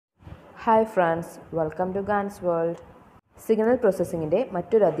Hi friends, welcome to ഗാൻസ് world. Signal പ്രോസസ്സിങ്ങിൻ്റെ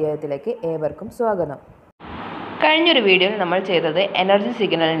മറ്റൊരു അധ്യായത്തിലേക്ക് ഏവർക്കും സ്വാഗതം. കഴിഞ്ഞൊരു വീഡിയോയിൽ നമ്മൾ ചെയ്തത് എനർജി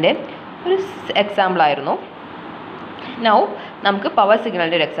സിഗ്നലിൻ്റെ ഒരു എക്സാമ്പിൾ ആയിരുന്നു. നൗ നമുക്ക് പവർ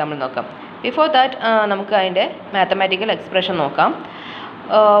സിഗ്നലിൻ്റെ ഒരു എക്സാമ്പിൾ നോക്കാം. ബിഫോർ ദാറ്റ് നമുക്ക് അതിൻ്റെ മാത്തമാറ്റിക്കൽ എക്സ്പ്രഷൻ നോക്കാം.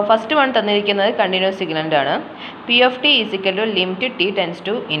 ഫസ്റ്റ് വൺ തന്നിരിക്കുന്നത് കണ്ടിന്യൂസ് സിഗ്നലിൻ്റെ ആണ്. P of T is equal to limit T tense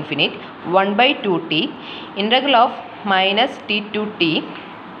to infinite 1/2t integral of minus T two T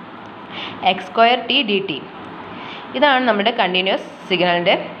X square T D T. ഇതാണ് നമ്മുടെ continuous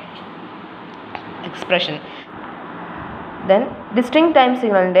സിഗ്നലിൻ്റെ expression. Then distinct time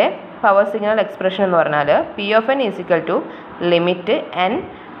സിഗ്നലിൻ്റെ power signal expression എന്ന് പറഞ്ഞാൽ P of N is equal to limit N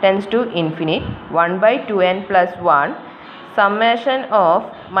tense to infinite 1/2n + 1 summation of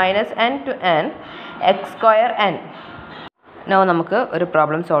minus N two N X square N. No നമുക്ക് ഒരു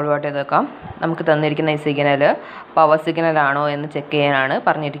problem solve out ചെയ്ത് വെക്കാം. നമുക്ക് തന്നിരിക്കുന്ന ഈ signal power സിഗ്നലാണോ എന്ന് ചെക്ക് ചെയ്യാനാണ്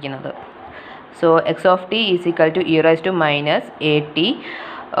പറഞ്ഞിരിക്കുന്നത്. So X of T is equal to E raise to minus A T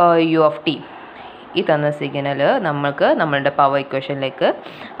U of T. ഈ തന്ന സിഗ്നൽ നമുക്ക് നമ്മളുടെ പവർ ഇക്വേഷനിലേക്ക്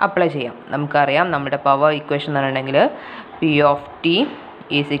അപ്ലൈ ചെയ്യാം. നമുക്കറിയാം നമ്മുടെ പവർ ഇക്വേഷൻ എന്ന് പറഞ്ഞിട്ടുണ്ടെങ്കിൽ P of T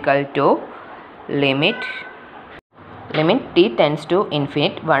is equal to limit t tends to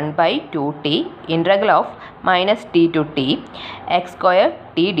infinite 1/2t integral of minus t to t x square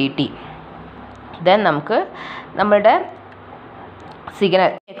t dt. Then നമുക്ക് നമ്മുടെ സിഗ്നൽ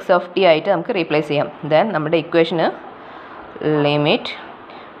എക്സ് ഓഫ് ടി ആയിട്ട് നമുക്ക് replace ചെയ്യാം. ദെൻ നമ്മുടെ ഇക്വേഷന് limit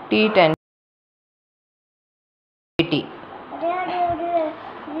T ten T.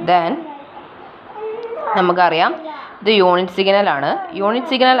 Then നമുക്കറിയാം ഇത് unit സിഗ്നലാണ്. Unit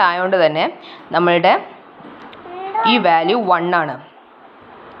signal ആയതുകൊണ്ട് തന്നെ നമ്മളുടെ ഈ വാല്യൂ 1 ആണ്.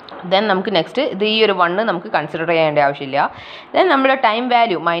 ദെൻ നമുക്ക് നെക്സ്റ്റ് ഇത് ഈ ഒരു 1 നമുക്ക് കൺസിഡർ ചെയ്യേണ്ട ആവശ്യമില്ല. ദെൻ നമ്മുടെ ടൈം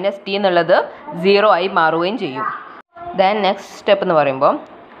വാല്യൂ മൈനസ് ടി എന്നുള്ളത് 0 ആയി മാറുകയും ചെയ്യും. ദെൻ നെക്സ്റ്റ് സ്റ്റെപ്പ് എന്ന് പറയുമ്പോൾ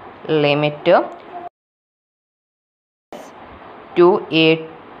limit to A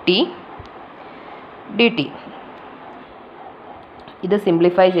T D T. ഇത്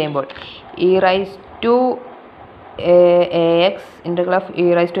സിംപ്ലിഫൈ ചെയ്യുമ്പോൾ E raise to A X integral of E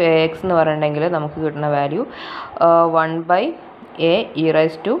raise to A X എന്ന് പറഞ്ഞിട്ടുണ്ടെങ്കിൽ നമുക്ക് കിട്ടുന്ന value 1/a E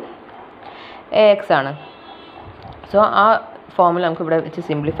raise to A X ആണ്. സോ ആ ഫോമിൽ നമുക്ക് ഇവിടെ വെച്ച്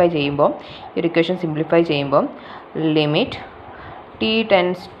സിംപ്ലിഫൈ ചെയ്യുമ്പോൾ ഈ ഇക്വേഷൻ സിംപ്ലിഫൈ ചെയ്യുമ്പോൾ limit T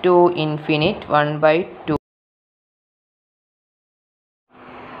tense to infinite 1/2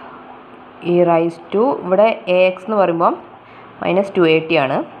 E raise to ഇവിടെ എ എക്സ് എന്ന് പറയുമ്പോൾ മൈനസ് 280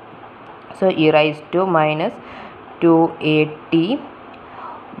 ആണ്. So E raise to minus 280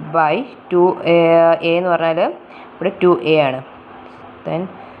 by 2a എന്ന് പറഞ്ഞാൽ ഇവിടെ 2a ആണ്. ദെൻ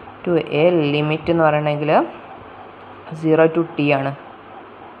 2a ലിമിറ്റ് എന്ന് പറയണമെങ്കിൽ 0 to t ആണ്.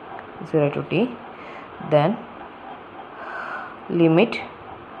 0 to t. Then limit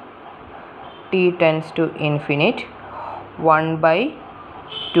t tense to infinite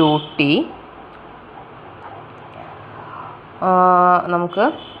 1/2t. നമുക്ക്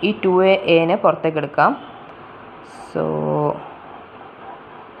ഈ 2a പുറത്തേക്ക് എടുക്കാം. So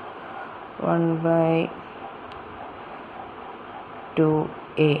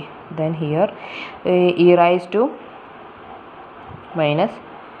 1/2a. Then here e rise to minus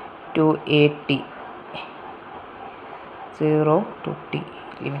 2at 0 to t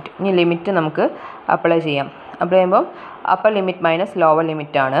limit. ഇനി ലിമിറ്റ് നമുക്ക് അപ്ലൈ ചെയ്യാം. അപ്ലൈ ചെയ്യുമ്പോൾ upper limit minus lower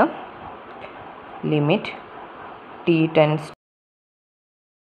limit ആണ്. Limit T tense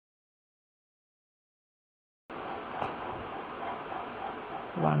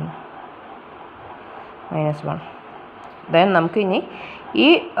 -1. ദെൻ നമുക്ക് ഇനി ഈ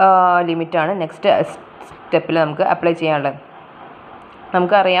ലിമിറ്റാണ് നെക്സ്റ്റ് സ്റ്റെപ്പിൽ നമുക്ക് അപ്ലൈ ചെയ്യാനുള്ളത്.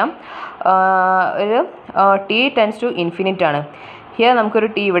 നമുക്കറിയാം ഒരു ടി ടെൻസ് ടു ഇൻഫിനിറ്റ് ആണ്. ഹിയർ നമുക്കൊരു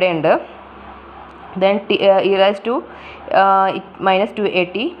ടി ഇവിടെ ഉണ്ട്. Then E raise to minus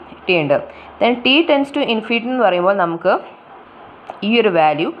 280 T ഉണ്ട്. Then T tense to infinite എന്ന് പറയുമ്പോൾ നമുക്ക് ഈ ഒരു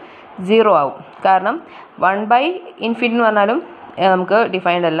വാല്യൂ 0 ആവും. കാരണം 1/∞ എന്ന് പറഞ്ഞാലും നമുക്ക്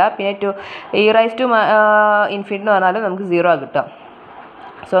ഡിഫൈൻഡ് അല്ല. പിന്നെ ഇ റൈസ് ടു ഇൻഫിനിറ്റ് എന്ന് പറഞ്ഞാലും നമുക്ക് 0 കിട്ടും.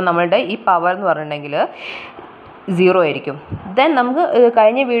 സോ നമ്മളുടെ ഈ പവർ എന്ന് പറഞ്ഞിട്ടുണ്ടെങ്കിൽ 0 ആയിരിക്കും. ദെൻ നമുക്ക്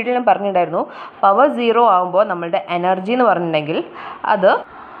കഴിഞ്ഞ വീഡിയോയിൽ ഞാൻ പറഞ്ഞിട്ടുണ്ടായിരുന്നു പവർ 0 ആകുമ്പോൾ നമ്മളുടെ എനർജി എന്ന് പറഞ്ഞിട്ടുണ്ടെങ്കിൽ അത്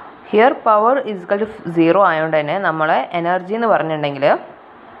ഹിയർ പവർ ഈക്വൽ ടു 0 ആയതുകൊണ്ട് തന്നെ നമ്മളെ എനർജി എന്ന് പറഞ്ഞിട്ടുണ്ടെങ്കിൽ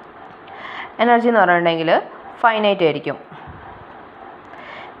ഫൈനൈറ്റ് ആയിരിക്കും.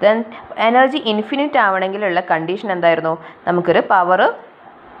 ദെൻ എനർജി ഇൻഫിനിറ്റ് ആവണമെങ്കിലുള്ള കണ്ടീഷൻ എന്തായിരുന്നു? നമുക്കൊരു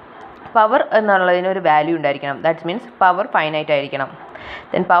പവർ എന്നുള്ളതിനൊരു വാല്യൂ ഉണ്ടായിരിക്കണം. ദാറ്റ് മീൻസ് പവർ ഫൈനൈറ്റ് ആയിരിക്കണം.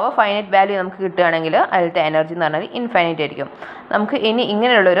 ദെൻ പവർ ഫൈനൈറ്റ് വാല്യൂ നമുക്ക് കിട്ടുകയാണെങ്കിൽ അതിലത്തെ എനർജി എന്ന് പറഞ്ഞാൽ ഇൻഫൈനൈറ്റ് ആയിരിക്കും. നമുക്ക് ഇനി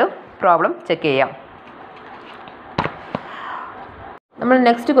ഇങ്ങനെയുള്ളൊരു പ്രോബ്ലം ചെക്ക് ചെയ്യാം. നമ്മൾ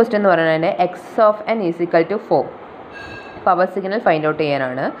നെക്സ്റ്റ് ക്വസ്റ്റ്യൻ എന്ന് പറയുന്നത് X of N is equal to 4 power signal find out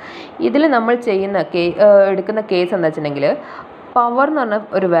ചെയ്യാനാണ്. ഇതിൽ നമ്മൾ എടുക്കുന്ന കേസ് എന്താ വെച്ചിട്ടുണ്ടെങ്കിൽ പവർ എന്ന് പറഞ്ഞ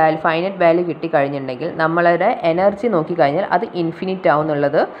ഒരു ഫൈനൈറ്റ് വാല്യൂ കിട്ടിക്കഴിഞ്ഞിട്ടുണ്ടെങ്കിൽ നമ്മളുടെ എനർജി നോക്കിക്കഴിഞ്ഞാൽ അത് ഇൻഫിനിറ്റ് ആവും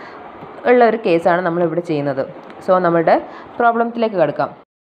എന്നുള്ളത് ഉള്ള ഒരു കേസാണ് നമ്മളിവിടെ ചെയ്യുന്നത്. സോ നമ്മുടെ പ്രോബ്ലത്തിലേക്ക് കിടക്കാം.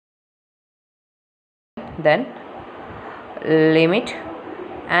 Then limit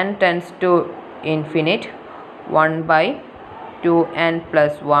n tends to infinite 1/2n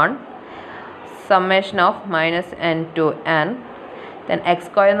plus 1 summation of minus n to n then x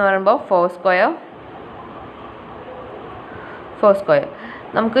square എന്ന് പറയുമ്പോൾ 4 square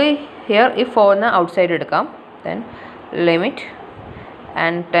നമുക്ക് ഹിയർ ഈ 4നെ ഔട്ട്സൈഡ് എടുക്കാം. then limit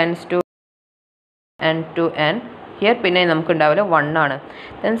n tends to n to n here പിന്നെ നമുക്ക് ഉണ്ടാവില്ല 1 ആണ്.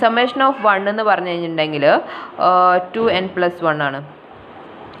 then summation of 1 എന്ന് പറഞ്ഞു കഴിഞ്ഞിട്ടുണ്ടെങ്കിൽ 2n plus 1 ആണ്.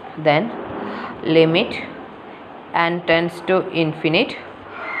 then limit n tends to infinite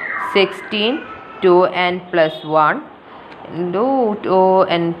 16 2n plus 1 into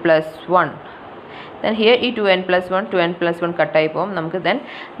 2n plus 1 then here ഈ 2n plus 1 കട്ടായി പോകും. നമുക്ക് then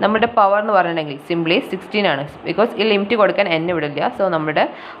നമ്മുടെ പവർ എന്ന് പറഞ്ഞിട്ടുണ്ടെങ്കിൽ സിംപ്ലി 16 ആണ്. ബിക്കോസ് ഈ ലിമിറ്റ് കൊടുക്കാൻ n വിടില്ല. സോ നമ്മുടെ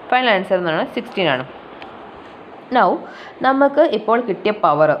ഫൈനൽ ആൻസർ എന്ന് പറയുന്നത് 16 ആണ്. നൗ നമുക്ക് ഇപ്പോൾ കിട്ടിയ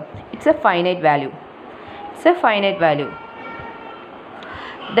power it's A finite value.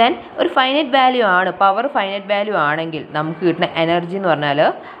 Then ഒരു ഫൈനൈറ്റ് വാല്യൂ ആണ്, പവർ ഫൈനൈറ്റ് വാല്യൂ ആണെങ്കിൽ നമുക്ക് കിട്ടുന്ന എനർജി എന്ന് പറഞ്ഞാൽ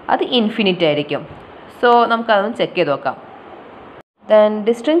അത് ഇൻഫിനിറ്റ് ആയിരിക്കും. സോ നമുക്കതൊന്ന് ചെക്ക് ചെയ്ത് നോക്കാം. ദെൻ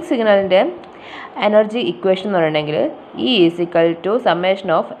ഡിസ്ട്രിങ് സിഗ്നലിൻ്റെ എനർജി ഇക്വേഷൻ എന്ന് പറയുകയാണെങ്കിൽ E is equal to summation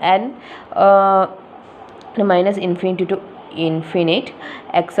of n minus infinity to infinite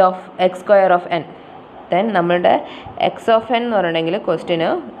X square of n. Then നമ്മളുടെ എക്സ് ഓഫ് n എന്ന് പറയുകയാണെങ്കിൽ ക്വസ്റ്റ്യന്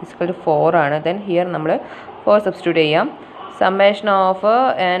ഈക്വൽ ടു 4 ആണ്. ദെൻ ഹിയർ നമ്മൾ 4 സബ്സ്റ്റിറ്റ്യൂട്ട് ചെയ്യാം. summation of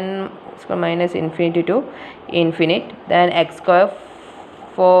n minus infinity to infinite then x square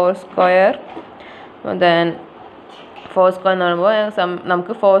 4 square then 4 square എന്ന് പറയുമ്പോൾ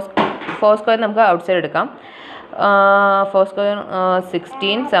നമുക്ക് 4 square നമുക്ക് ഔട്ട്സൈഡ് എടുക്കാം. 4 square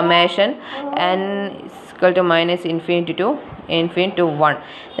 16 summation n equal to minus infinity to 1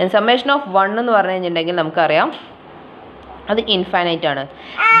 then summation of 1 എന്ന് പറഞ്ഞു കഴിഞ്ഞിട്ടുണ്ടെങ്കിൽ നമുക്കറിയാം അത് ഇൻഫൈനൈറ്റ് ആണ്.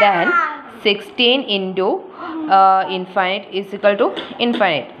 then 16 into infinite is equal to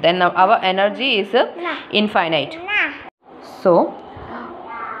infinite. Then our energy is infinite. So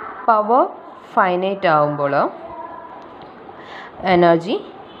power finite ആവുമ്പോൾ എനർജി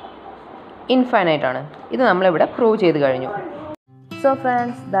ഇൻഫൈനൈറ്റ് ആണ്. ഇത് നമ്മളിവിടെ പ്രൂവ് ചെയ്ത് കഴിഞ്ഞു. So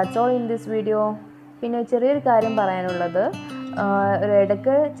friends that's all in this video. പിന്നെ ചെറിയൊരു കാര്യം പറയാനുള്ളത്, ഒരു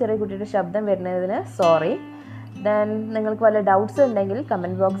ഇടയ്ക്ക് ചെറിയ കുട്ടിയുടെ ശബ്ദം വരുന്നതിന് സോറി. ദെൻ നിങ്ങൾക്ക് വല്ല ഡൗട്ട്സ് ഉണ്ടെങ്കിൽ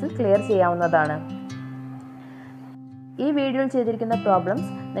കമൻറ്റ് ബോക്സിൽ ക്ലിയർ ചെയ്യാവുന്നതാണ്. ഈ വീഡിയോയിൽ ചെയ്തിരിക്കുന്ന പ്രോബ്ലംസ്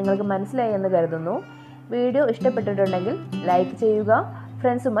നിങ്ങൾക്ക് മനസ്സിലായി എന്ന് കരുതുന്നു. വീഡിയോ ഇഷ്ടപ്പെട്ടിട്ടുണ്ടെങ്കിൽ ലൈക്ക് ചെയ്യുക,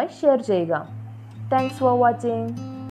 ഫ്രണ്ട്സുമായി ഷെയർ ചെയ്യുക. Thanks for watching.